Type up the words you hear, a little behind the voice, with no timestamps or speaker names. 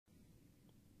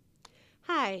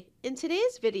Hi, in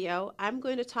today's video, I'm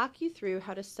going to talk you through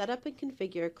how to set up and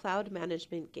configure Cloud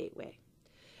Management Gateway.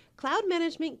 Cloud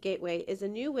Management Gateway is a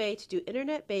new way to do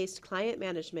internet-based client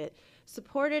management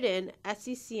supported in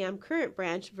SCCM Current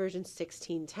Branch version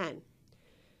 16.10.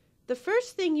 The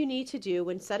first thing you need to do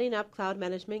when setting up Cloud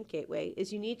Management Gateway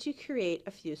is you need to create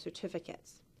a few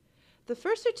certificates. The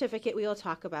first certificate we will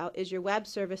talk about is your Web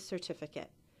Service Certificate.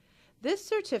 This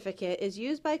certificate is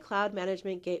used by Cloud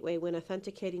Management Gateway when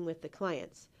authenticating with the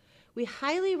clients. We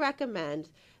highly recommend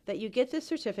that you get this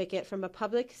certificate from a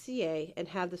public CA and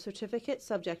have the certificate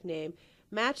subject name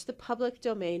match the public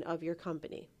domain of your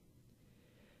company.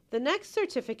 The next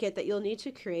certificate that you'll need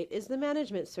to create is the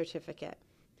Management Certificate.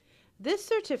 This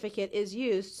certificate is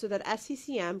used so that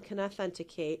SCCM can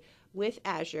authenticate with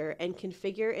Azure and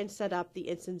configure and set up the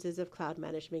instances of Cloud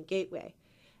Management Gateway.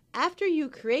 After you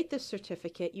create this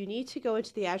certificate, you need to go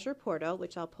into the Azure portal,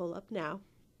 which I'll pull up now.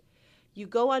 You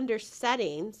go under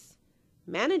Settings,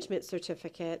 Management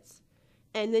Certificates,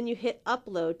 and then you hit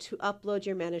Upload to upload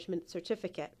your management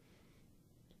certificate.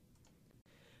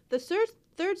 The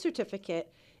third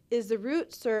certificate is the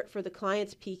root cert for the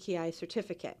client's PKI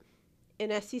certificate.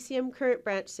 In SCCM Current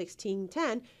Branch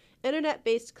 16.10,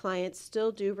 internet-based clients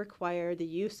still do require the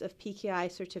use of PKI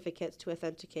certificates to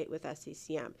authenticate with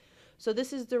SCCM. So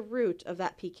this is the root of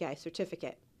that PKI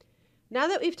certificate. Now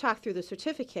that we've talked through the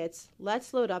certificates,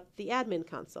 let's load up the admin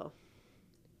console.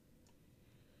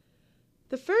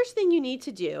 The first thing you need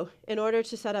to do in order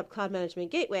to set up Cloud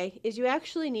Management Gateway is you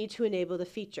actually need to enable the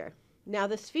feature. Now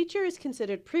this feature is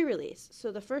considered pre-release,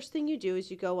 so the first thing you do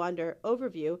is you go under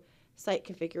Overview, Site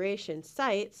Configuration,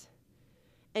 Sites,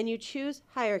 and you choose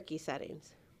Hierarchy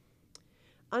Settings.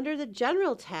 Under the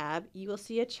General tab, you will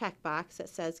see a checkbox that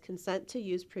says Consent to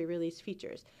use pre-release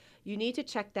features. You need to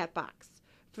check that box.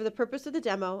 For the purpose of the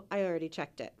demo, I already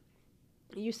checked it.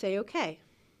 You say OK.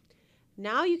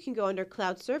 Now you can go under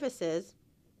Cloud Services,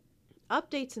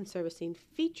 Updates and Servicing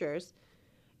Features.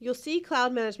 You'll see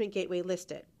Cloud Management Gateway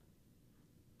listed.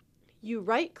 You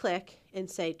right-click and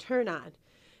say Turn On.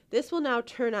 This will now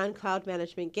turn on Cloud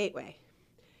Management Gateway.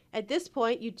 At this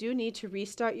point, you do need to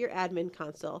restart your admin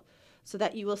console so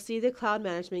that you will see the Cloud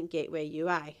Management Gateway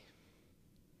UI.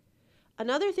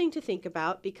 Another thing to think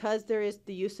about, because there is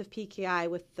the use of PKI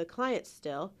with the client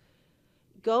still,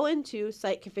 go into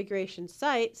Site Configuration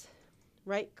Sites,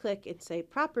 right-click and say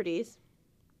Properties,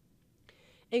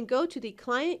 and go to the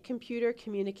Client Computer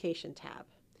Communication tab.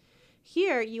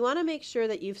 Here, you want to make sure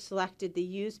that you've selected the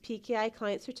Use PKI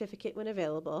Client Certificate when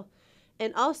available,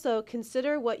 and also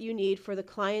consider what you need for the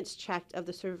clients checked of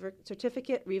the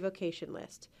certificate revocation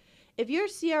list. If your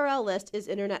CRL list is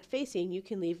internet facing, you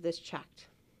can leave this checked.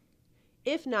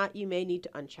 If not, you may need to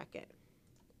uncheck it.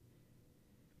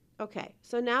 Okay,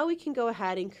 so now we can go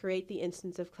ahead and create the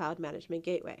instance of Cloud Management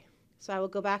Gateway. So I will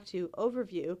go back to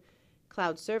Overview,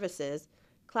 Cloud Services,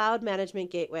 Cloud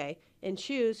Management Gateway, and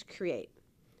choose Create.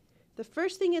 The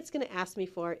first thing it's going to ask me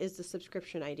for is the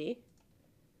subscription ID.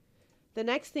 The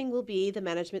next thing will be the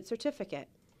management certificate.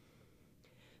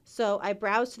 So I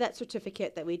browse to that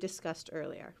certificate that we discussed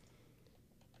earlier.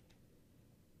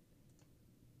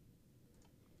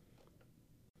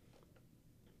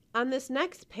 On this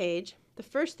next page, the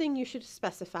first thing you should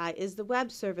specify is the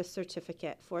Web Service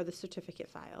Certificate for the certificate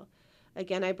file.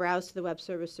 Again, I browse to the Web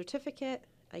Service Certificate,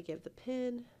 I give the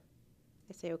PIN,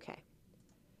 I say OK.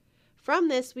 From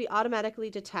this, we automatically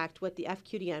detect what the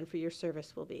FQDN for your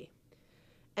service will be.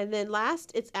 And then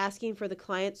last, it's asking for the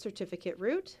client certificate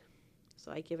root.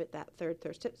 So I give it that third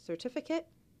certificate.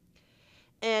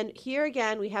 And here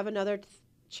again, we have another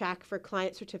check for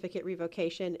client certificate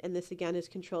revocation, and this again is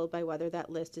controlled by whether that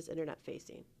list is internet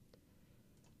facing.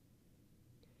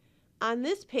 On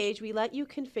this page, we let you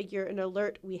configure an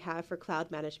alert we have for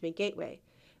Cloud Management Gateway.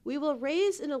 We will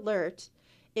raise an alert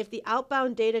if the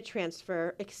outbound data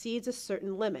transfer exceeds a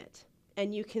certain limit,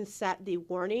 and you can set the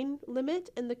warning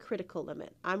limit and the critical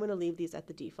limit. I'm going to leave these at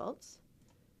the defaults.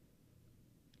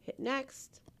 Hit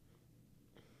Next.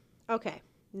 Okay,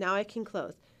 now I can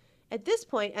close. At this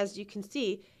point, as you can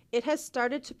see, it has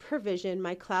started to provision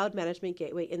my Cloud Management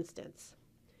Gateway instance.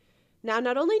 Now,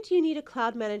 not only do you need a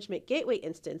Cloud Management Gateway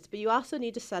instance, but you also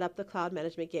need to set up the Cloud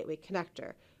Management Gateway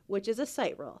connector, which is a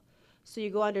site role. So you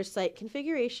go under Site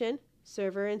Configuration,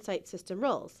 Server and Site System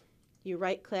Roles. You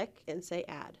right-click and say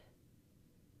Add.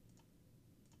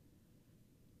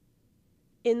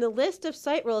 In the list of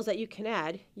site roles that you can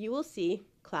add, you will see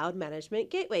Cloud Management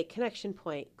Gateway Connection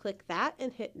Point. Click that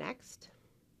and hit Next.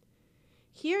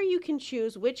 Here you can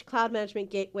choose which Cloud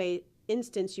Management Gateway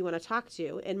instance you want to talk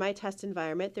to. In my test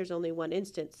environment, there's only one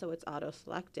instance, so it's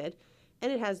auto-selected,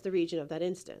 and it has the region of that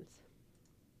instance.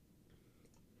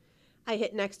 I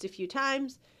hit next a few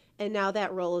times, and now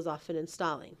that role is off and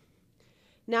installing.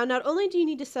 Now, not only do you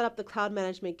need to set up the Cloud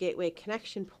Management Gateway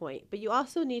connection point, but you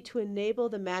also need to enable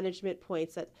the management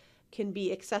points that can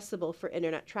be accessible for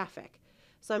internet traffic.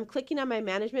 So I'm clicking on my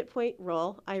management point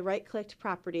role, I right-clicked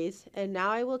Properties, and now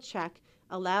I will check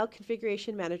Allow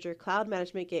Configuration Manager Cloud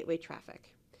Management Gateway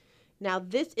Traffic. Now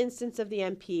this instance of the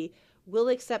MP will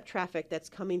accept traffic that's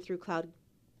coming through Cloud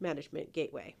Management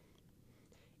Gateway.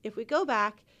 If we go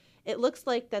back, it looks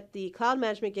like that the Cloud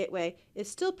Management Gateway is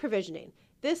still provisioning.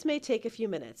 This may take a few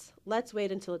minutes. Let's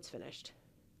wait until it's finished.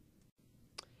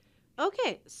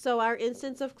 Okay, so our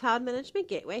instance of Cloud Management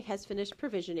Gateway has finished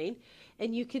provisioning,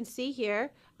 and you can see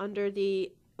here under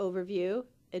the Overview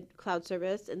and Cloud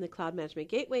Service in the Cloud Management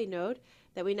Gateway node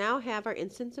that we now have our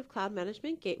instance of Cloud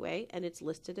Management Gateway, and it's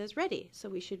listed as ready. So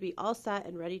we should be all set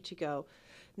and ready to go.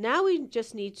 Now we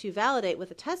just need to validate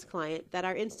with a test client that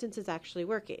our instance is actually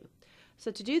working.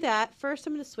 So to do that, first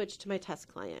I'm going to switch to my test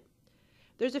client.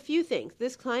 There's a few things.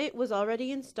 This client was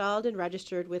already installed and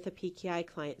registered with a PKI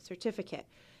client certificate.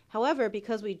 However,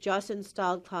 because we just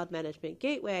installed Cloud Management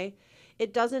Gateway,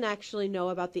 it doesn't actually know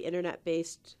about the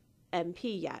internet-based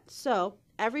MP yet. So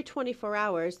every 24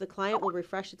 hours, the client will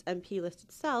refresh its MP list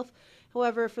itself.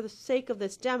 However, for the sake of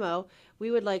this demo,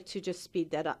 we would like to just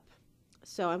speed that up.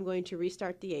 So I'm going to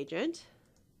restart the agent.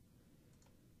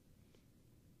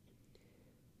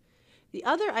 The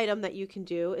other item that you can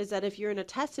do is that if you're in a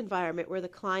test environment where the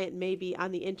client may be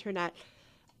on the internet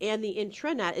and the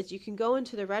intranet, is you can go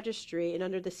into the registry and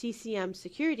under the CCM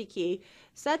security key,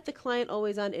 set the client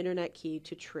always on internet key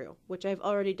to true, which I've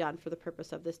already done for the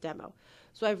purpose of this demo.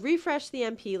 So I've refreshed the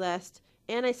MP list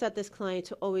and I set this client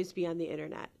to always be on the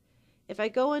internet. If I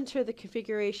go into the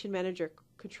Configuration Manager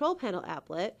Control Panel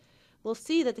applet, we'll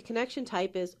see that the connection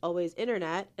type is always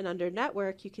internet, and under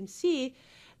network you can see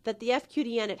that the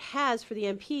FQDN it has for the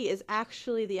MP is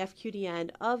actually the FQDN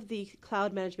of the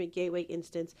Cloud Management Gateway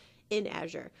instance in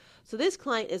Azure. So this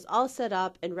client is all set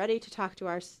up and ready to talk to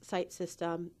our site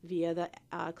system via the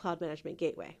Cloud Management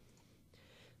Gateway.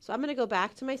 So I'm going to go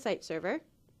back to my site server,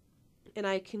 and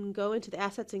I can go into the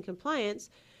Assets and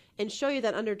Compliance and show you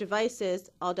that under Devices,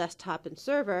 All Desktop and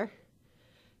Server,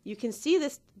 you can see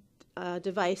this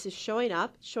device is showing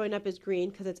up as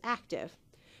green because it's active,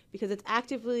 because it's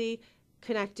actively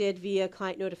connected via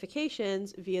client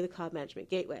notifications via the Cloud Management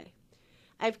Gateway.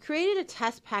 I've created a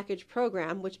test package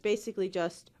program which basically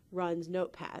just runs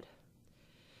Notepad.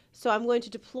 So I'm going to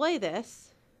deploy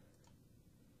this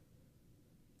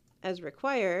as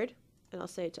required, and I'll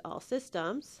say it to all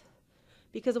systems,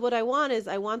 because what I want is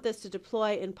I want this to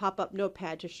deploy and pop up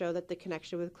Notepad to show that the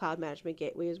connection with Cloud Management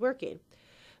Gateway is working.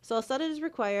 So I'll set it as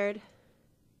required.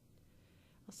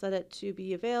 I'll set it to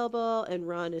be available and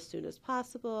run as soon as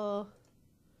possible.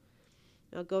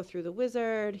 I'll go through the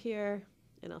wizard here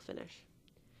and I'll finish.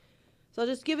 So I'll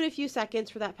just give it a few seconds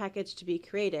for that package to be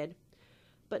created.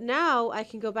 But now I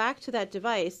can go back to that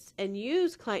device and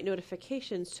use client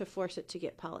notifications to force it to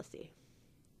get policy.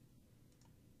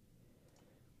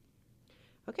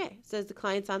 Okay, it says the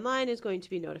client's online is going to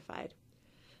be notified.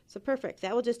 So perfect,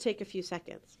 that will just take a few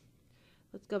seconds.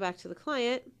 Let's go back to the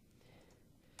client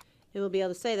and we'll be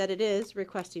able to say that it is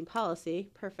requesting policy.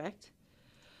 Perfect.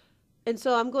 And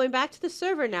so I'm going back to the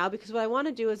server now because what I want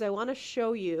to do is I want to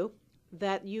show you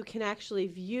that you can actually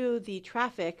view the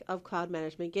traffic of Cloud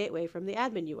Management Gateway from the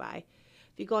admin UI.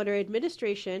 If you go under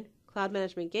Administration, Cloud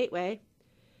Management Gateway,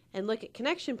 and look at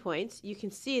connection points, you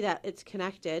can see that it's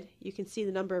connected. You can see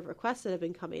the number of requests that have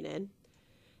been coming in.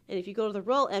 And if you go to the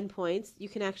role endpoints, you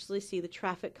can actually see the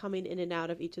traffic coming in and out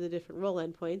of each of the different role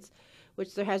endpoints,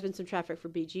 which there has been some traffic for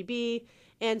BGB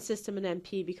and system and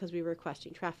MP because we were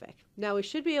requesting traffic. Now we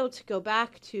should be able to go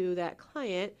back to that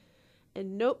client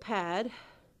and Notepad,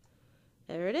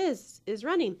 there it is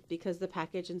running because the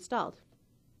package installed.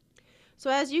 So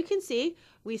as you can see,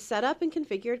 we set up and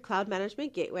configured Cloud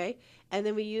Management Gateway, and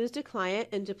then we used a client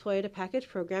and deployed a package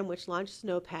program which launched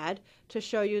Notepad to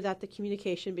show you that the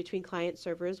communication between client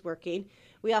server is working.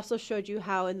 We also showed you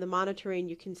how in the monitoring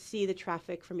you can see the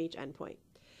traffic from each endpoint.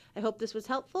 I hope this was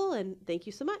helpful, and thank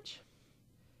you so much.